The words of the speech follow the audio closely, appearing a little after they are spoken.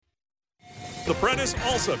The Prentice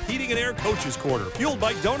Alsop Heating and Air Coaches Corner, fueled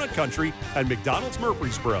by Donut Country and McDonald's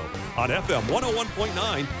Murfreesboro on FM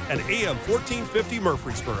 101.9 and AM 1450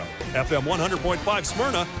 Murfreesboro, FM 100.5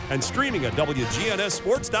 Smyrna, and streaming at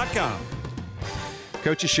WGNSSports.com.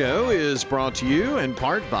 Coach's Show is brought to you in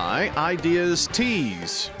part by Ideas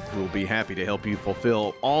Tees. We'll be happy to help you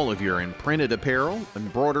fulfill all of your imprinted apparel,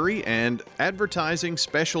 embroidery, and advertising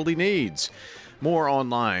specialty needs. More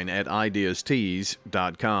online at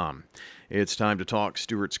ideastees.com. It's time to talk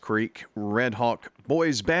Stewarts Creek Red Hawk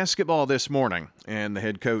boys basketball this morning. And the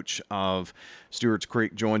head coach of Stewarts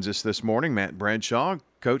Creek joins us this morning, Matt Bradshaw.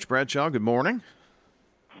 Coach Bradshaw, good morning.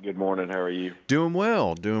 Good morning. How are you? Doing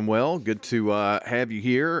well. Good to have you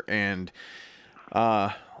here. And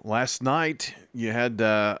last night you had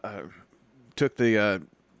took the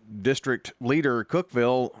district leader,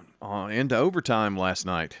 Cookeville, into overtime last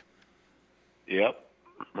night. Yep.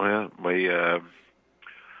 Well,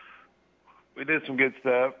 we did some good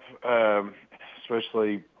stuff,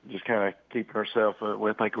 especially just kind of keeping ourselves.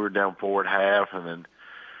 I think we were down 4 at half, and then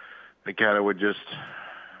they kind of would just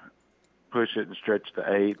push it and stretch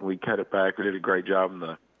to 8, and we cut it back. We did a great job in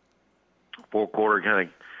the fourth quarter, kind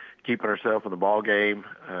of keeping ourselves in the ball game.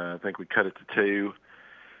 I think we cut it to 2,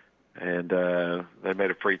 and they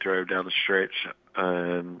made a free throw down the stretch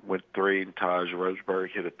and went 3. And Taj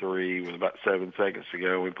Roseberg hit a 3 with about 7 seconds to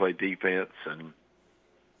go. We played defense, and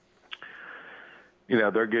you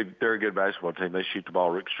know they're good. They're a good basketball team. They shoot the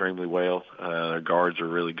ball extremely well. Their guards are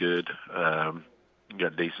really good.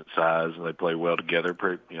 Got decent size, and they play well together.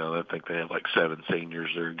 I think they have like 7 seniors.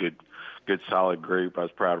 They're a good, solid group. I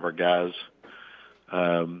was proud of our guys. We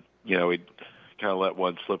kind of let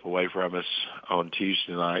one slip away from us on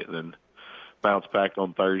Tuesday night, and then bounced back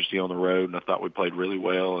on Thursday on the road. And I thought we played really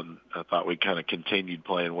well, and I thought we kind of continued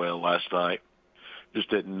playing well last night. Just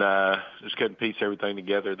couldn't piece everything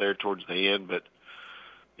together there towards the end, but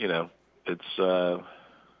it's.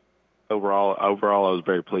 Overall, I was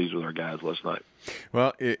very pleased with our guys last night.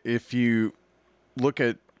 Well, if you look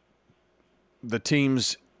at the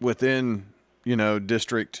teams within,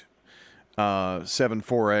 District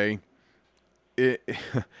 7-4A,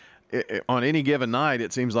 on any given night,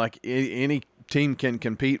 it seems like any team can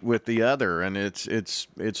compete with the other, and it's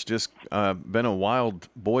just been a wild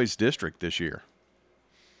boys district this year.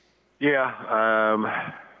 Yeah,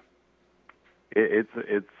 it's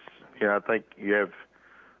I think you have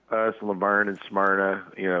us, Laverne, and Smyrna,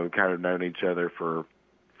 kind of known each other for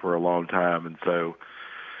a long time. And so,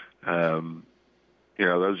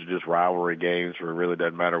 those are just rivalry games where it really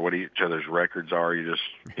doesn't matter what each other's records are. You just,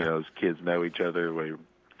 as kids know each other, we're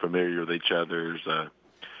familiar with each other. There's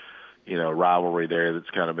a rivalry there that's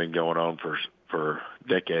kind of been going on for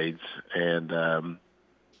decades. And,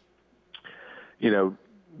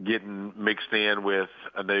 getting mixed in with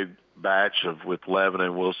a new batch with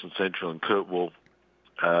Lebanon, Wilson Central, and Cookeville,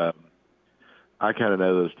 I kind of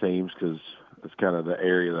know those teams because it's kind of the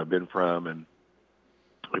area that I've been from, and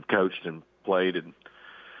we've coached and played, and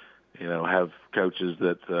have coaches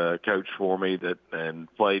that coach for me and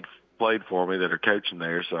played for me that are coaching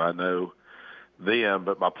there, so I know them,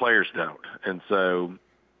 but my players don't, and so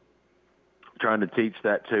trying to teach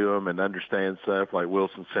that to them and understand stuff like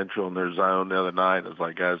Wilson Central in their zone the other night. I was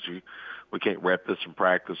like, guys, we can't rep this in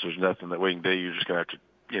practice. There's nothing that we can do. You're just going to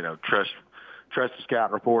have to, trust the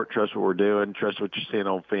scout report, trust what we're doing, trust what you're seeing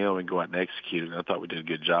on film, and go out and execute it. And I thought we did a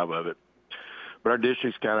good job of it. But our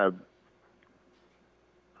district's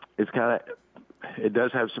it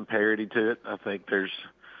does have some parity to it. I think there's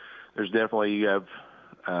definitely, you have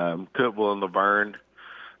Cookeville and Laverne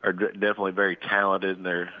are definitely very talented, and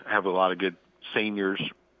they have a lot of good seniors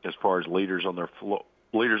as far as leaders on the floor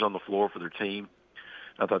for their team.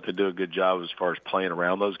 I thought they do a good job as far as playing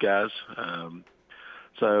around those guys.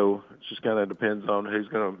 So it just kind of depends on who's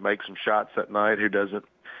going to make some shots that night, who doesn't,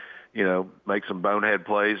 make some bonehead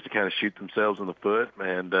plays to kind of shoot themselves in the foot.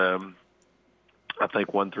 And I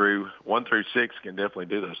think 1 through 6 can definitely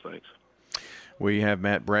do those things. We have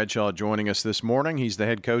Matt Bradshaw joining us this morning. He's the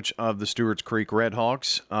head coach of the Stewarts Creek Red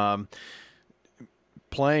Hawks.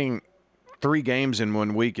 Playing 3 games in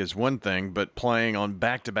 1 week is one thing, but playing on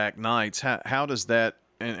back-to-back nights, how does that,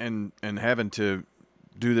 and having to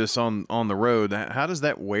do this on the road, how does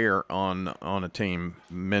that wear on a team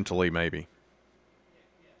mentally maybe?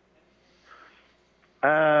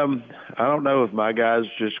 I don't know if my guys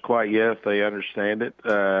just quite yet, if they understand it.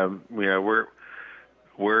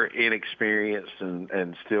 We're inexperienced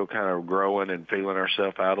and still kind of growing and feeling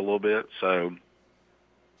ourselves out a little bit. So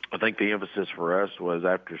I think the emphasis for us was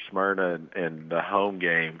after Smyrna and the home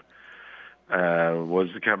game was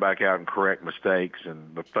to come back out and correct mistakes,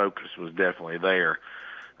 and the focus was definitely there.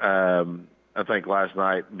 I think last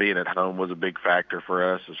night being at home was a big factor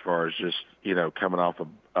for us as far as just, coming off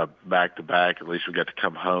a back-to-back. At least we got to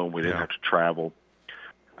come home. We didn't have to travel.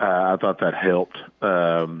 I thought that helped.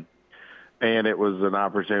 And it was an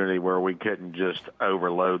opportunity where we couldn't just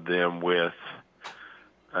overload them with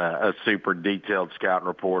a super detailed scouting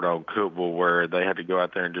report on Cookeville where they had to go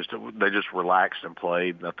out there and they just relaxed and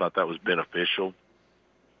played. And I thought that was beneficial.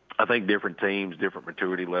 I think different teams, different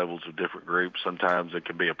maturity levels of different groups, sometimes it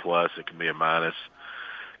can be a plus, it can be a minus.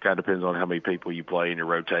 Kind of depends on how many people you play in your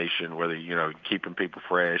rotation, whether, keeping people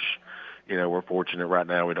fresh. We're fortunate right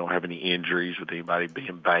now we don't have any injuries with anybody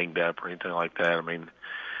being banged up or anything like that.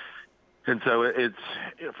 And so it's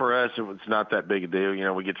for us, it's not that big a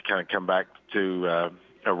deal. We get to kind of come back to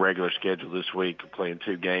a regular schedule this week, playing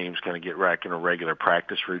 2 games, kind of get back in a regular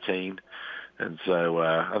practice routine. And so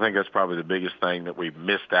I think that's probably the biggest thing that we've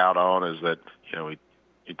missed out on is that,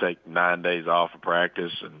 you take 9 days off of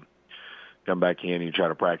practice and come back in, you try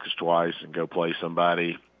to practice twice and go play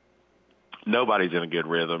somebody. Nobody's in a good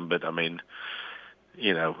rhythm, but,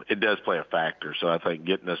 it does play a factor. So I think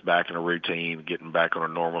getting us back in a routine, getting back on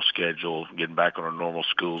a normal schedule, getting back on a normal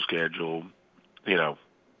school schedule,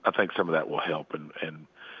 I think some of that will help and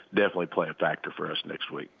definitely play a factor for us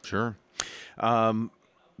next week. Sure.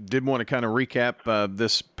 Did want to kind of recap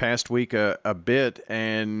this past week a bit,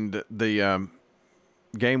 and the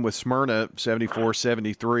game with Smyrna,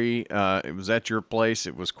 74-73. It was at your place.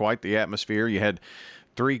 It was quite the atmosphere. You had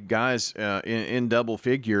 3 guys in double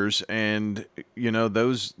figures, and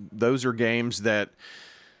those are games that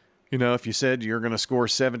if you said you're going to score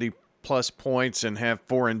 70+ points and have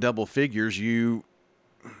 4 in double figures, you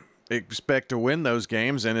expect to win those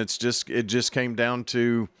games, and it just came down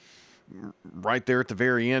to right there at the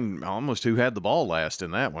very end, almost who had the ball last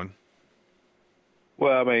in that one.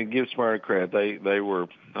 Well, give Smyrna credit. They were,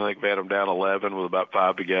 I think, they had them down 11 with about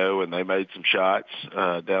 5 to go, and they made some shots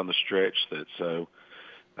down the stretch.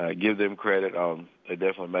 Give them credit on. They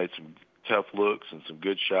definitely made some tough looks and some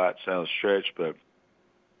good shots down the stretch. But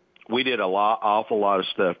we did awful lot of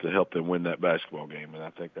stuff to help them win that basketball game, and I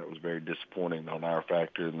think that was very disappointing on our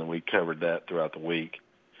factor. And then we covered that throughout the week.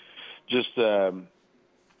 There's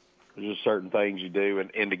just certain things you do in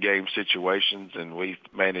end-of-game situations, and we've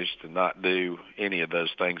managed to not do any of those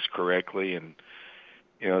things correctly. And,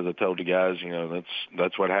 as I told the guys,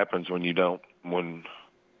 that's what happens when we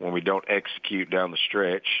don't execute down the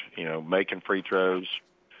stretch, making free throws,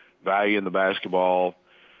 valuing the basketball,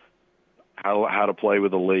 how to play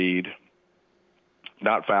with a lead,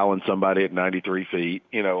 not fouling somebody at 93 feet,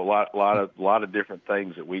 a lot of different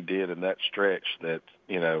things that we did in that stretch that,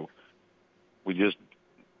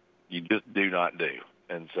 you just do not do.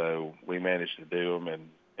 And so we managed to do them.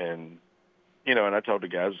 And I told the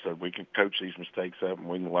guys, I said, we can coach these mistakes up and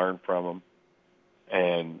we can learn from them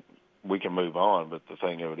and we can move on. But the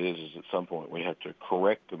thing of it is at some point we have to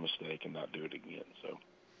correct the mistake and not do it again. So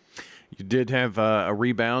you did have a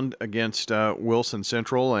rebound against Wilson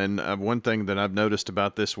Central. And one thing that I've noticed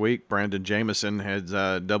about this week, Brandon Jamison has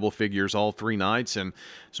double figures all 3 nights, and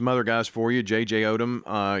some other guys for you. J.J.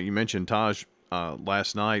 Odom, you mentioned Taj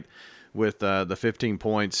last night with the 15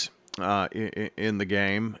 points in the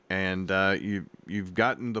game, and you've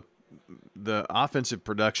gotten the offensive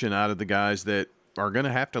production out of the guys that are going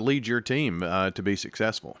to have to lead your team to be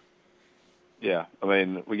successful. Yeah,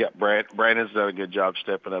 we got Brandon's done a good job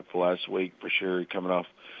stepping up the last week for sure.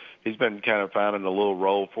 He's been kind of finding a little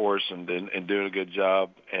role for us and doing a good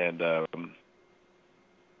job, and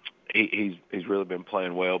he's really been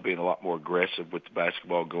playing well, being a lot more aggressive with the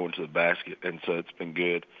basketball, going to the basket, and so it's been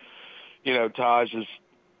good. Taj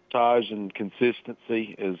and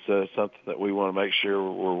consistency is something that we want to make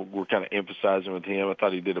sure we're kind of emphasizing with him. I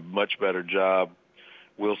thought he did a much better job,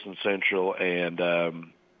 Wilson Central, and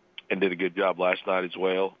did a good job last night as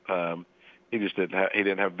well. He just didn't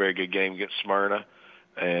have a very good game against Smyrna,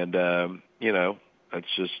 and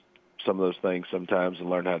it's just some of those things sometimes and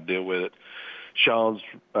learn how to deal with it. Sean's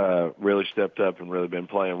really stepped up and really been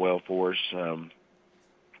playing well for us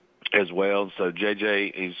as well. And so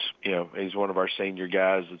JJ, he's one of our senior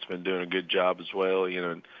guys that's been doing a good job as well.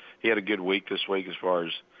 And he had a good week this week as far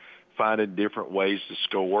as finding different ways to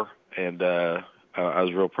score, and I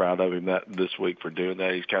was real proud of him this week for doing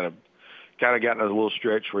that. He's kind of gotten a little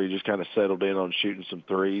stretch where he just kind of settled in on shooting some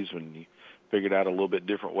threes and he figured out a little bit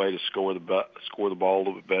different way to score the ball a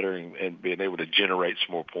little bit better and being able to generate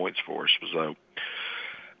some more points for us. So,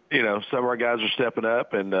 some of our guys are stepping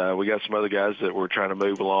up, and we got some other guys that we're trying to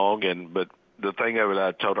move along. But the thing of it,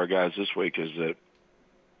 I told our guys this week, is that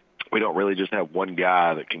we don't really just have one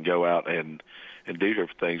guy that can go out and do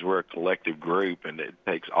different things. We're a collective group, and it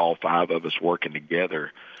takes all 5 of us working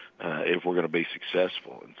together if we're going to be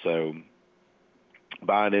successful. And so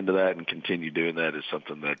buying into that and continue doing that is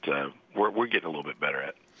something that we're getting a little bit better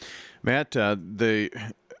at. Matt, the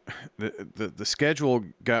schedule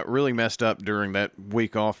got really messed up during that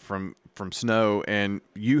week off from snow, and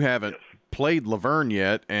you haven't played Laverne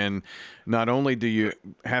yet. And not only do you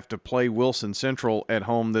have to play Wilson Central at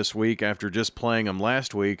home this week after just playing them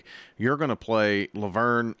last week, you're going to play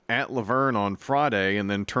Laverne at Laverne on Friday and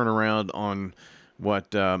then turn around on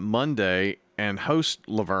Monday and host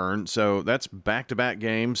Laverne. So that's back-to-back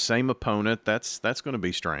games, same opponent. That's going to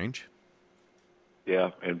be strange.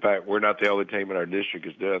 Yeah, in fact, we're not the only team in our district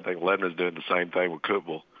is doing it. I think Lebanon's doing the same thing with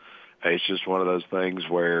Cookeville. It's just one of those things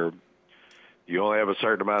where you only have a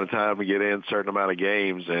certain amount of time to get in a certain amount of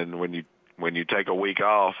games, and when you take a week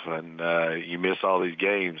off and you miss all these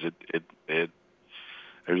games, there's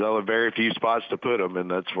only very few spots to put them,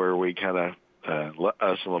 and that's where we kind of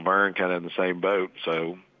us and Laverne kind of in the same boat.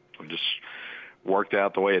 So we just worked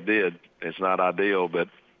out the way it did. It's not ideal, but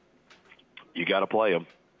you got to play them.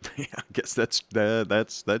 Yeah, I guess that's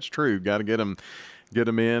true. Got to get them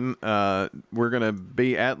in. We're going to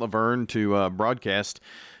be at Laverne to broadcast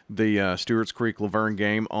the Stewarts Creek Laverne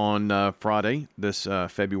game on Friday, this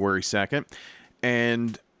February 2nd.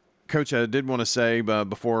 And Coach, I did want to say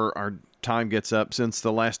before our time gets up, since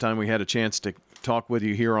the last time we had a chance to talk with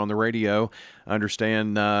you here on the radio, I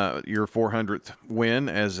understand your 400th win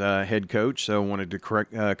as head coach. So I wanted to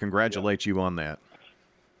congratulate you on that.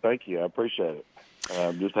 Thank you. I appreciate it.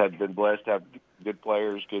 Just have been blessed to have good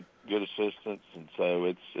players, good assistants, and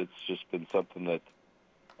so it's just been something that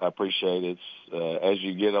I appreciate. It's as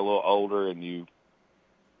you get a little older and you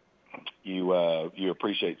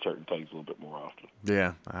appreciate certain things a little bit more often.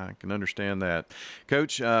 Yeah, I can understand that.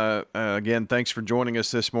 Coach, again, thanks for joining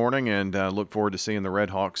us this morning, and look forward to seeing the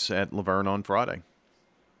Redhawks at Laverne on Friday.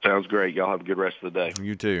 Sounds great. Y'all have a good rest of the day.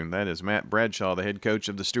 You too. That is Matt Bradshaw, the head coach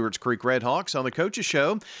of the Stewarts Creek Redhawks, on the Coaches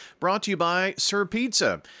Show, brought to you by Sir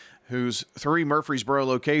Pizza, whose 3 Murfreesboro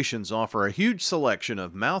locations offer a huge selection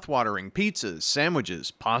of mouth-watering pizzas,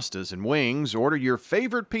 sandwiches, pastas, and wings. Order your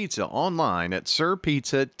favorite pizza online at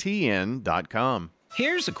sirpizzatn.com.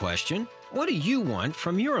 Here's a question. What do you want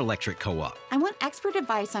from your electric co-op? I want expert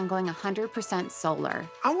advice on going 100% solar.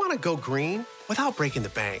 I want to go green without breaking the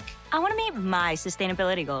bank. I want to meet my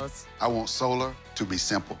sustainability goals. I want solar to be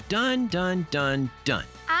simple. Done, done, done, done.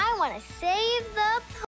 I want to save the